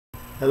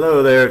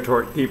Hello there,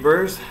 tort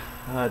keepers.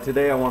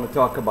 Today I want to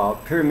talk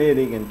about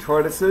pyramiding in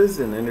tortoises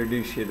and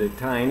introduce you to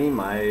Tiny,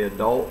 my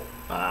adult.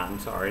 I'm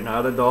sorry,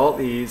 not adult.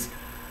 He's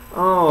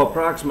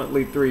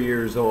approximately 3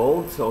 years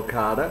old,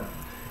 sulcata.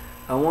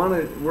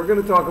 We're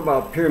going to talk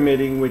about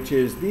pyramiding, which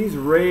is these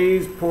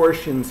raised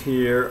portions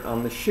here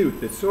on the scute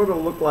that sort of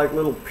look like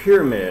little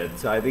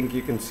pyramids. I think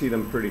you can see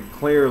them pretty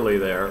clearly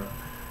there,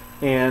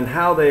 and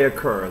how they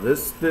occur.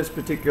 This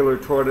particular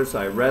tortoise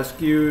I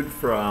rescued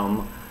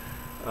from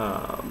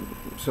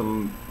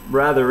some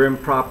rather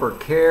improper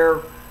care,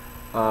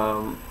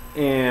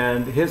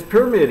 and his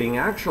pyramiding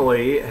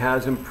actually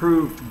has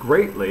improved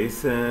greatly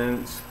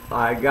since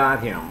I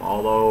got him,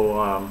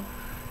 although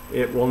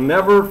it will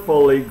never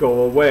fully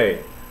go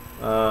away.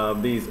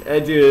 These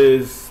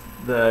edges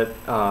that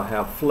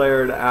have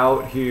flared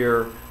out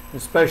here,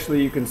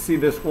 especially you can see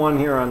this one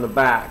here on the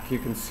back, you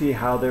can see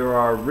how there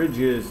are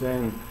ridges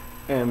and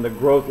the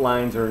growth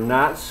lines are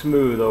not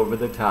smooth over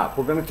the top.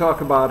 We're going to talk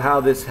about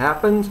how this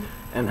happens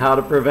and how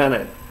to prevent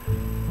it.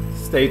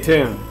 Stay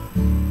tuned.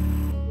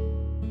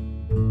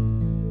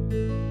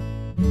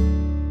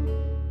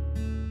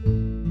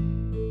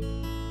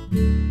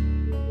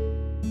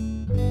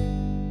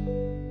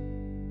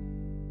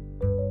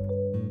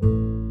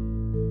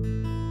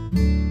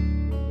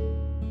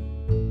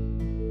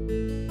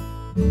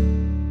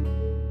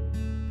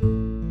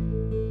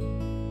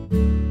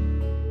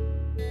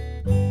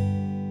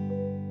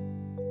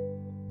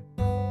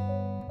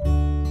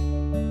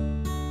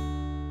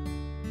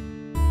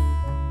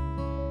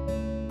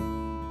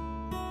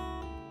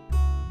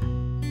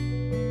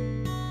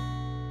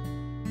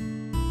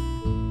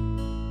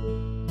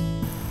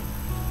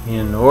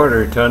 In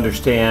order to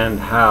understand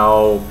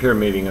how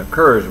pyramiding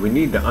occurs, we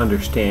need to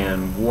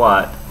understand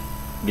what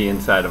the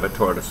inside of a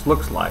tortoise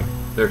looks like.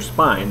 Their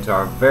spines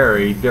are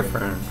very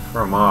different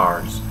from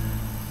ours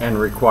and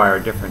require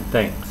different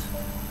things.